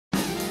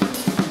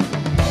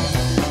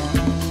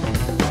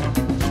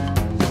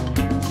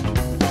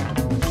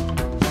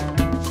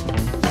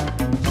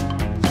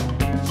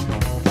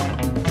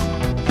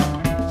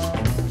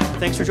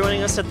Thanks for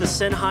joining us at the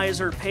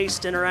Sennheiser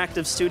Paced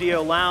Interactive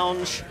Studio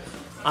Lounge.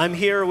 I'm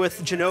here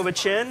with Jenova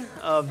Chen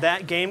of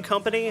That Game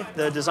Company,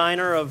 the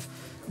designer of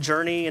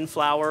Journey and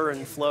Flower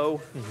and Flow.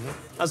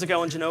 How's it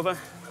going, Jenova?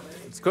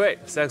 It's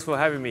great. Thanks for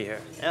having me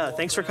here. Yeah,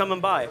 thanks for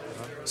coming by.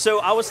 So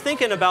I was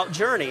thinking about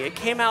Journey. It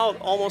came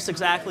out almost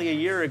exactly a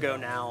year ago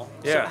now.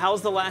 Yeah. So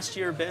how's the last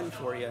year been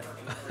for you?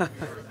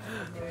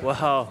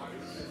 Well,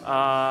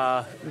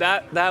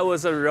 that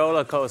was a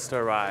roller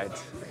coaster ride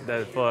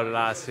for the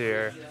last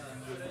year.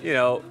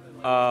 There's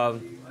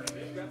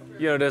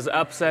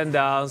ups and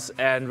downs,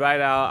 and right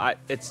now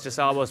it's just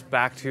almost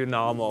back to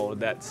normal.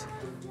 That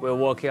we're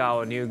working on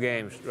our new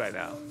games right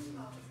now.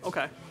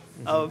 Okay.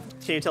 Can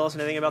you tell us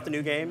anything about the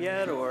new game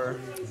yet, or?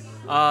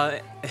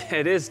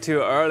 It is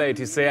too early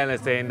to say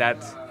anything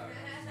that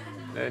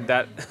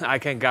I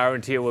can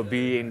guarantee will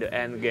be in the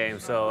end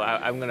game. So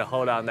I'm going to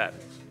hold on that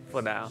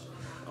for now.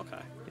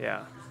 Okay.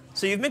 Yeah.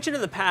 So you've mentioned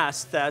in the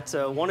past that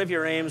one of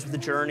your aims with the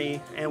Journey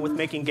and with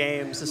making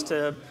games is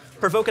to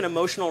provoke an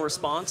emotional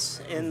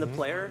response in the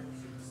player.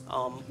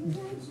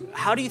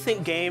 How do you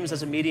think games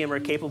as a medium are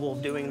capable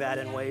of doing that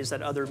in ways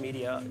that other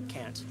media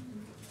can't?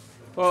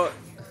 Well,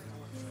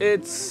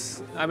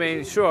 games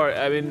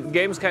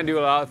can do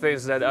a lot of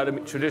things that other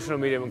traditional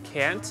medium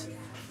can't,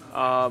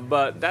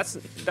 but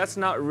that's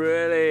not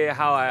really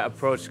how I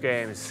approach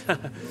games.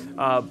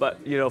 But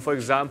for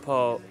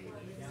example,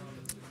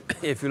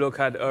 if you look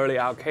at early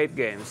arcade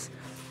games,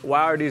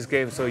 why are these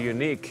games so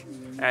unique?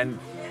 And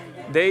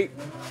they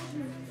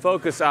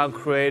focus on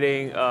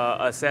creating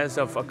a sense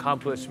of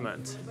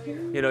accomplishment.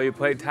 You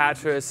play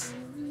Tetris,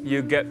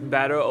 you get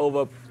better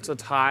over the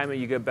time, and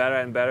you get better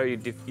and better. You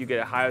get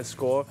a higher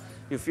score.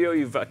 You feel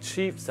you've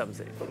achieved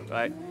something,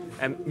 right?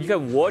 And you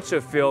can watch a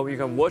film, you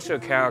can watch a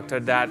character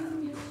that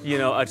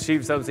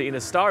achieved something in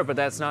the start, but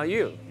that's not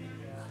you.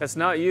 That's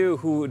not you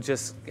who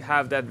just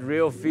have that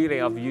real feeling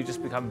of you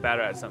just become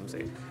better at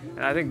something.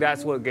 And I think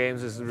that's what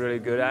games is really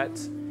good at.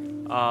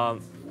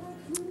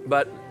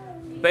 But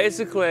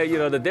basically,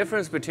 the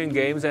difference between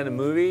games and the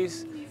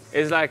movies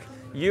is like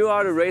you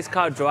are the race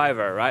car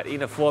driver, right,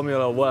 in a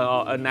Formula One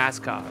or a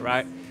NASCAR,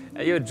 right?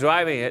 And you're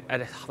driving it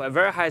at a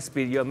very high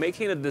speed. You're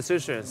making the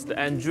decisions. The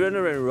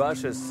adrenaline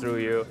rushes through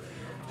you.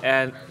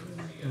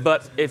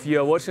 But if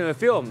you're watching a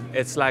film,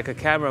 it's like a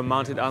camera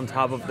mounted on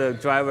top of the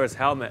driver's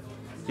helmet.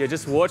 You're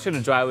just watching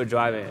the driver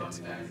driving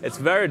it. It's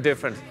very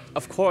different.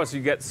 Of course,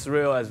 you get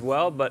thrill as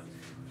well, but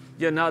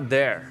you're not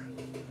there.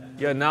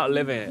 You're not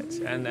living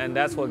it, and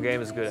that's what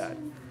game is good at.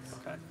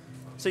 Okay.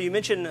 So you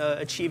mentioned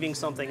achieving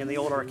something in the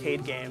old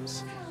arcade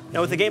games.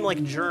 Now, with a game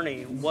like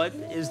Journey, what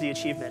is the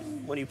achievement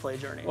when you play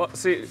Journey? Well,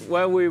 see,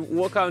 when we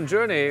work on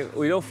Journey,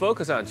 we don't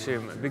focus on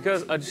achievement,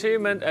 because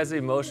achievement as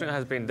emotion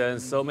has been done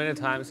so many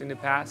times in the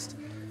past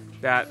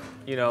that,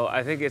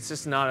 I think it's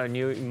just not a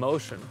new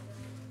emotion.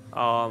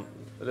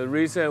 The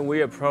reason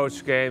we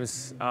approach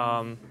games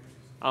on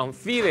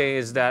feeling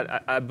is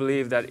that I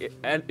believe that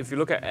if you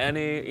look at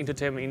any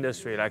entertainment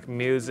industry, like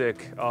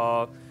music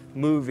or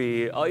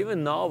movie or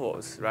even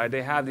novels, right?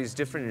 They have these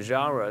different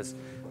genres.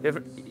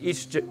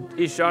 Each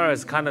genre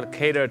is kind of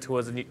catered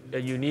towards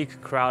a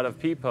unique crowd of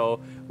people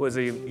with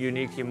a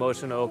unique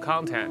emotional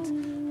content.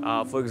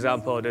 For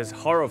example, there's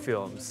horror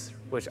films,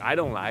 which I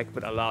don't like,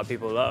 but a lot of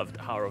people love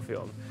horror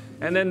film.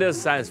 And then there's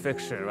science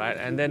fiction, right?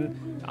 And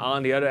then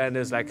on the other end,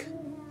 there's like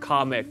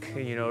comic,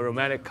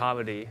 romantic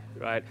comedy,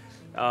 right?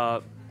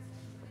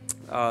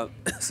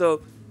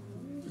 So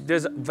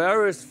there's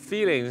various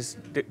feelings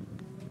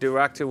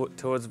directed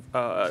towards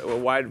a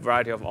wide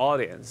variety of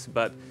audience.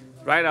 But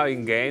right now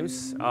in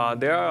games,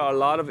 there are a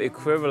lot of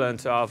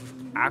equivalent of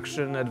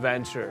action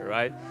adventure,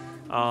 right?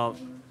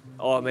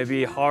 Or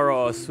maybe horror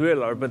or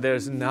thriller, but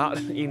there's not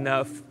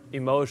enough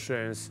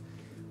emotions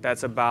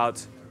that's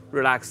about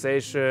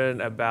relaxation,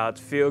 about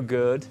feel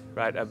good,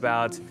 right?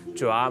 About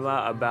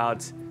drama,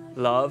 about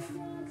love.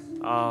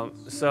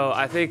 So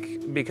I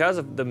think because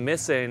of the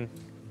missing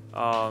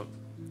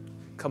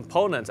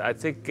components, I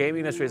think game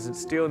industry is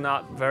still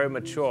not very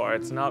mature.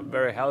 It's not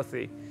very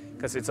healthy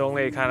because it's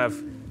only kind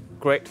of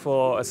great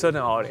for a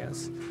certain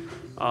audience.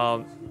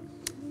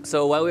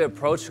 So when we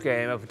approach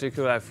game,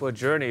 particularly for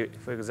Journey,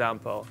 for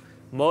example,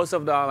 most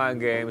of the online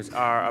games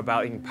are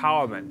about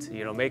empowerment.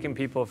 Making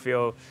people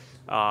feel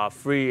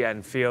free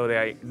and feel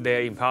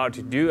they're empowered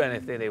to do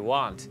anything they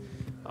want.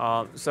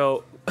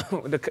 So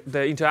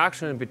the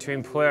interaction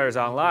between players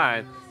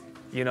online,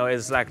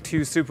 is like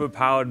two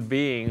superpowered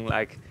beings.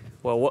 Like,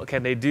 well, what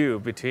can they do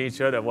between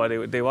each other?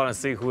 Well, they want to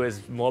see who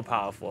is more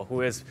powerful,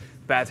 who is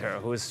better,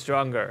 who is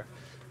stronger.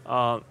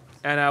 And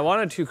I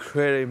wanted to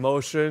create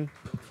emotion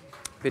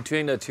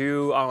between the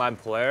two online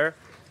players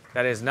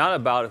that is not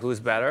about who's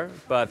better,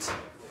 but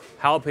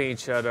helping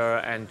each other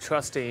and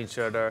trusting each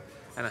other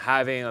and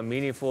having a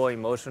meaningful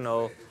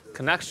emotional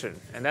connection.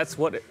 And that's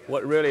what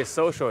really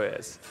social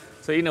is.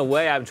 So in a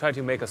way, I'm trying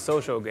to make a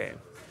social game.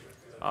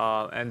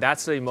 And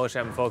that's the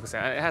emotion I'm focusing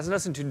on. It has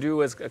nothing to do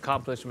with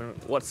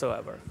accomplishment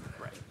whatsoever.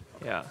 Right.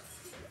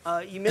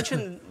 Yeah. You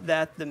mentioned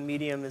that the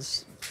medium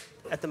is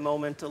at the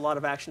moment, a lot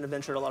of action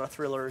adventure, a lot of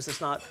thrillers.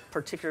 It's not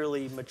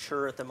particularly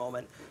mature at the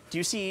moment. Do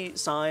you see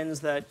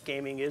signs that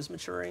gaming is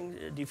maturing?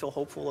 Do you feel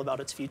hopeful about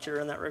its future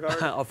in that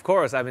regard? Of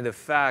course, I mean the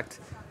fact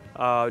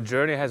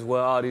Journey has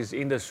won all these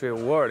industry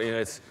awards. You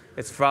know,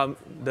 it's from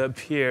the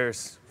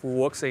peers who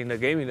works in the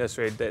game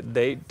industry that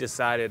they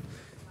decided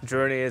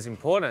Journey is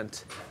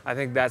important. I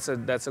think that's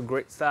a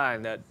great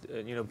sign that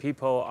you know,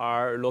 people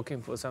are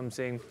looking for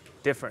something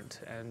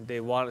different and they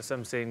want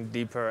something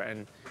deeper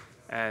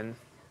and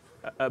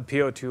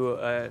appeal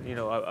to you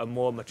know, a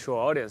more mature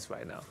audience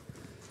right now.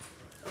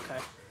 Okay.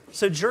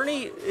 So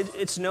Journey,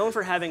 it's known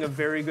for having a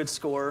very good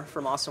score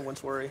from Austin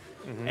Wentworth,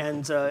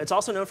 and it's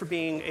also known for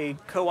being a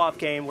co-op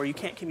game where you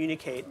can't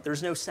communicate.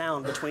 There's no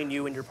sound between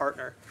you and your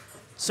partner.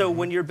 So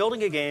when you're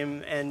building a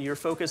game and your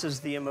focus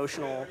is the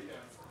emotional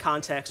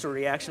context or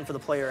reaction for the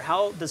player,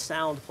 how does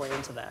sound play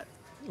into that?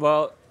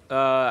 Well,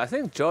 I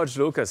think George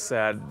Lucas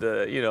said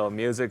you know,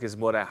 music is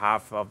more than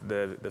half of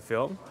the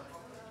film.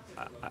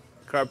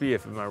 Correct me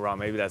if I'm wrong,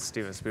 maybe that's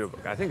Steven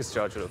Spielberg. I think it's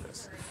George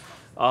Lucas.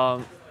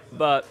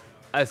 But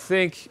I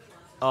think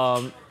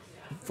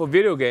for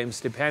video games,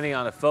 depending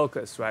on the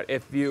focus, right?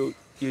 If you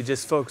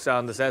just focus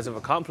on the sense of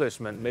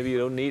accomplishment, maybe you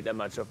don't need that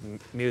much of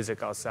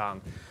music or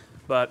sound.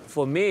 But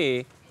for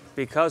me,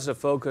 because the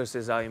focus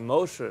is on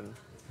emotion,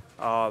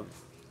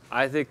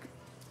 I think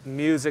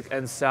music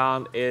and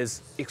sound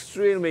is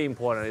extremely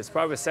important. It's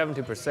probably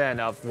 70%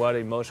 of where the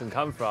emotion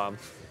comes from.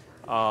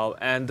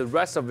 And the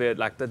rest of it,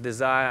 like the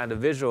design and the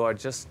visual, are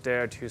just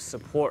there to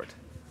support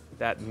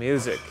that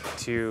music,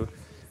 to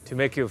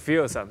make you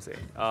feel something.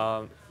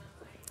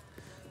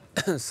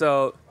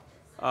 So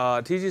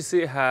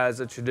TGC has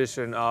a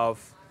tradition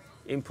of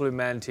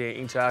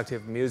implementing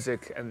interactive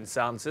music and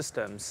sound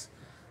systems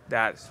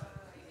that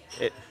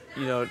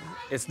you know,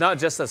 it's not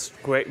just a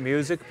great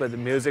music, but the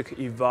music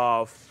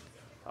evolve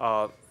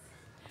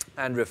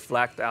and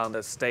reflect on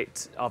the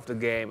state of the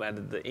game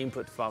and the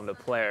input from the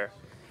player.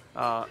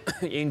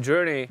 In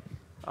Journey,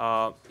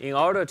 in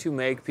order to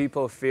make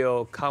people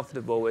feel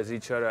comfortable with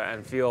each other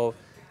and feel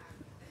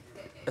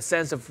a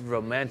sense of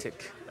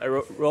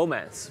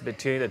romance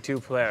between the two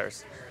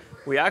players,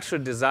 we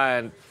actually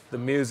designed the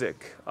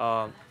music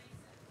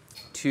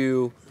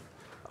to,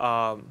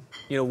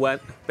 you know, when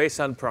based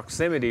on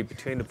proximity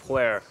between the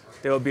player,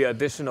 there will be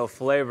additional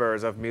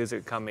flavors of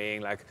music coming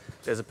in. Like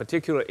there's a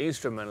particular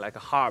instrument, like a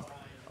harp,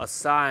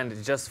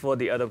 assigned just for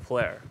the other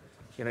player.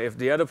 You know, if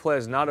the other player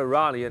is not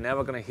around, you're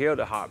never going to hear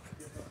the harp.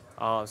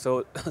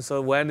 So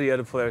when the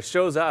other player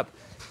shows up,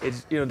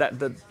 it's, you know,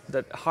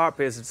 that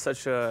harp is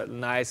such a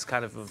nice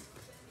kind of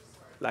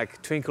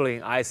like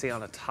twinkling icing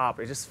on the top.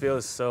 It just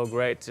feels so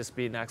great just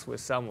be next with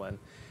someone.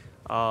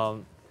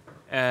 And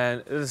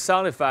the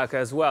sound effect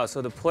as well,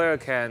 so the player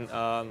can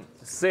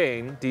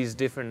sing these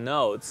different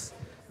notes.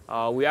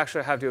 We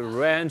actually have to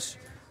arrange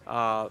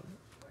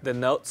the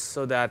notes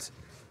so that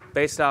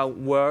based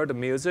on where the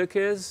music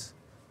is,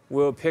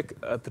 we'll pick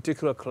a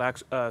particular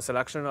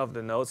selection of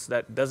the notes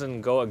that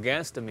doesn't go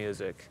against the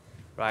music,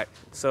 right?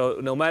 So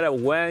no matter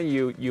when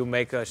you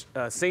make a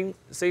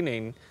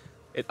singing,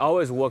 it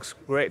always works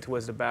great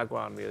with the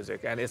background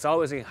music, and it's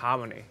always in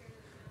harmony.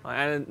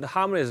 And the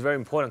harmony is very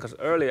important because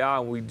early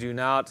on we do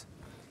not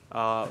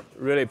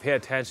really pay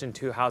attention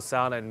to how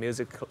sound and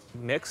music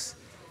mix.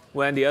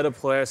 When the other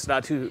players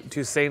start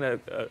to sing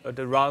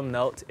the wrong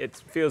note, it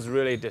feels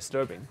really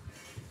disturbing.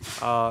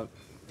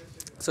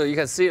 So you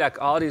can see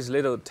like all these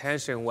little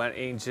tension went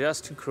in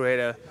just to create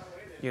a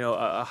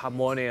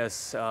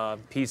harmonious,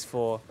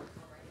 peaceful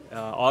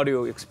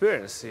audio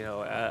experience, you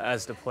know,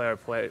 as the player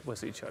play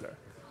with each other.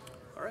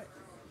 All right.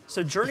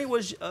 So Journey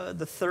was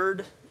the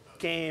third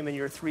game in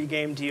your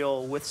 3-game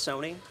deal with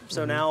Sony.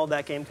 So now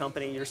that game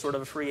company, you're sort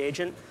of a free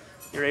agent.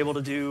 You're able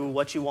to do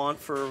what you want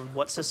for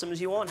what systems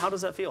you want. How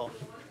does that feel?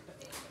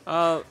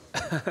 I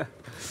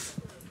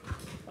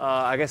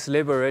guess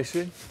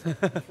liberation.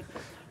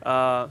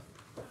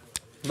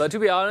 But to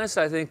be honest,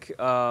 I think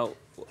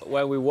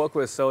when we work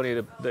with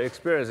Sony, the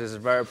experience is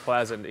very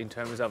pleasant in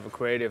terms of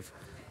creative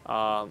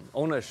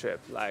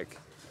ownership. Like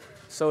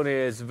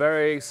Sony is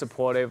very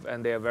supportive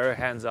and they are very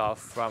hands-off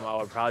from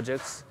our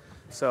projects.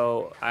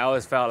 So I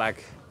always felt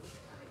like,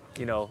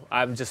 you know,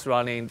 I'm just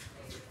running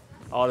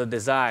all the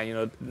design. You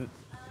know,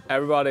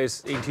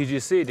 everybody's in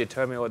TGC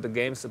determining what the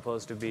game's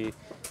supposed to be,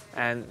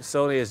 and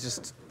Sony is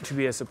just to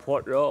be a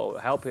support role,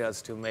 helping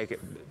us to make it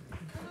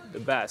the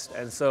best.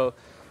 And so,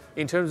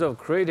 in terms of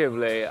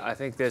creatively, I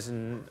think there's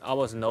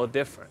almost no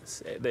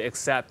difference,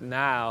 except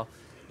now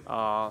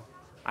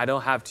I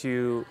don't have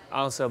to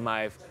answer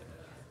my,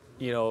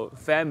 you know,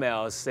 fan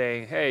mails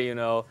saying, hey, you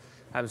know,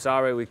 I'm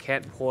sorry, we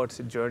can't port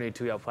Journey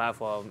to your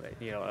platform.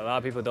 You know, a lot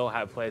of people don't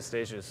have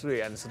PlayStation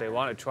 3, and so they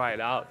want to try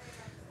it out.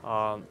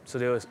 So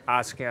they were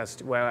asking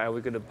us, when are we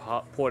going to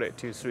port it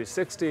to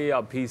 360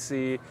 or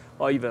PC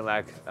or even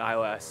like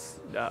iOS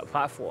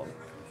platform?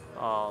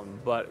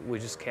 But we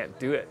just can't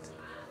do it.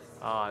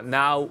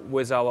 Now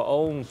with our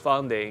own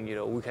funding, you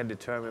know, we can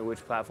determine which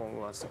platform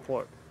we want to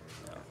support.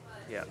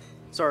 Yeah.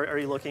 So are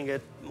you looking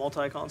at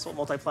multi-console,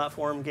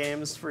 multi-platform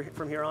games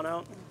from here on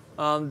out?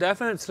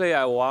 Definitely,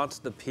 I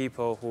want the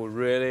people who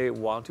really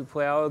want to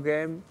play our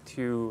game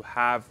to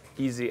have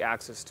easy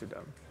access to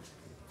them.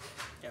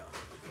 Yeah.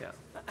 Yeah.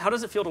 How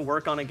does it feel to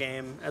work on a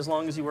game, as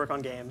long as you work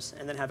on games,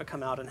 and then have it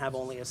come out and have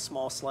only a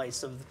small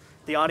slice of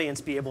the audience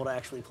be able to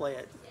actually play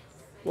it?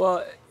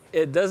 Well,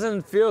 it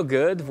doesn't feel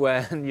good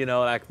when,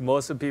 like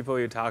most of the people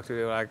you talk to,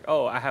 they're like,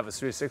 oh, I have a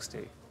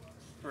 360.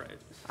 Right.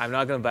 I'm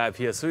not going to buy a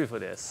PS3 for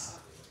this,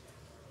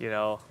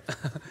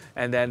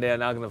 and then they're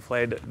not going to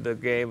play the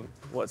game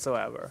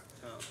whatsoever.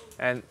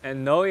 Oh.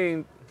 And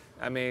knowing,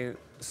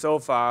 so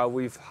far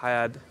we've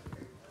had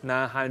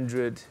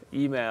 900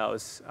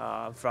 emails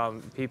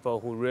from people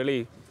who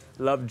really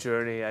love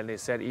Journey, and they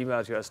sent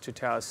email to us to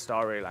tell a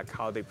story, like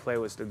how they play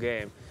with the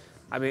game.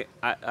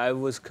 I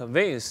was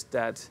convinced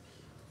that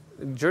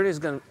Journey is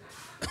going to,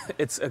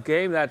 it's a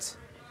game that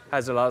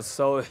has a lot of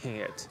soul in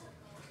it.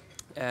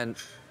 And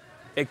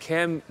it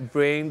can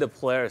bring the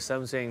player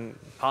something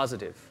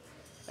positive.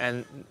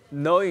 And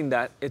knowing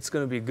that it's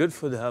going to be good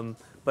for them,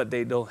 but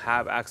they don't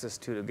have access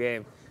to the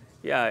game,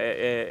 yeah,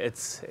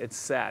 it's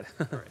sad.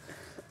 Right.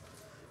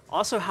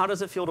 Also, how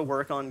does it feel to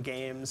work on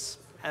games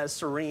as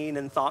serene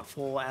and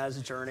thoughtful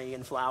as Journey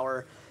and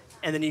Flower,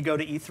 and then you go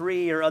to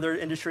E3 or other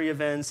industry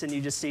events and you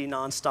just see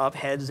nonstop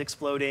heads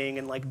exploding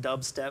and like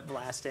dubstep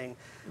blasting?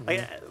 Mm-hmm.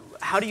 Like,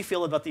 how do you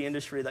feel about the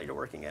industry that you're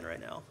working in right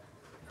now?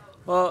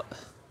 Well,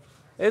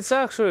 it's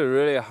actually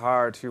really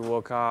hard to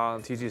work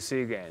on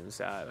TGC games.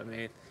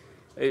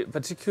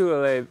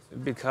 Particularly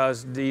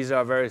because these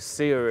are very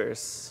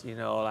serious,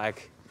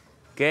 like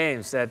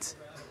games that,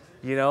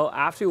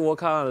 after you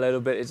work on a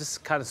little bit, it's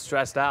just kind of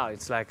stressed out.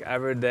 It's like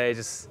every day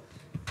just,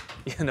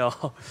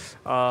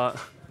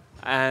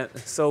 and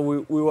so we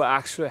will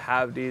actually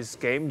have these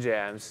game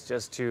jams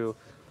just to,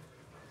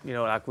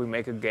 like we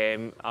make a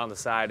game on the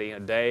side in a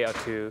day or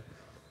two,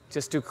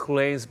 just to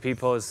cleanse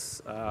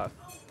people's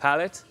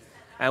palate.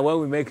 And when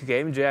we make a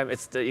game jam,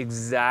 it's the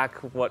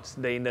exact what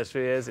the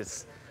industry is.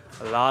 It's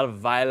a lot of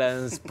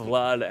violence,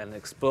 blood, and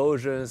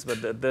explosions,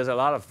 but there's a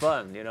lot of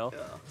fun, Yeah.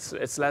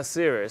 It's less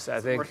serious,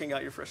 I think. Working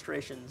out your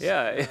frustrations.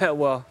 Yeah,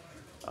 well,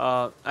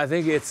 I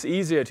think it's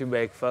easier to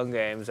make fun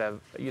games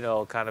and,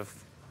 kind of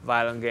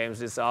violent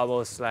games. It's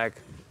almost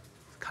like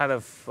kind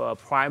of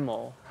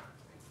primal.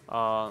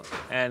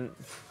 And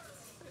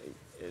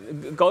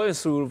going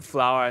through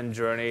Flower and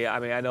Journey,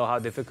 I know how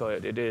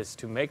difficult it is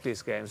to make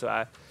these games,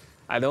 so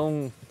I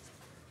don't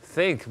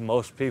think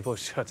most people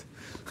should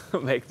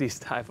make these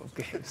type of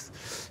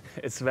games.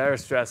 It's very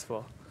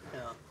stressful. Yeah.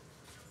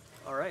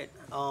 All right.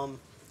 I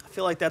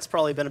feel like that's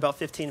probably been about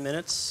 15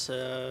 minutes.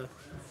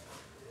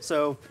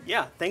 So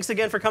yeah, thanks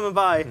again for coming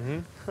by. Mm-hmm.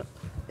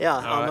 Yeah,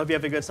 right. Hope you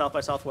have a good South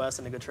by Southwest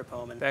and a good trip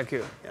home. And, thank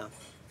you. Yeah.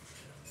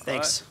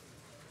 Thanks.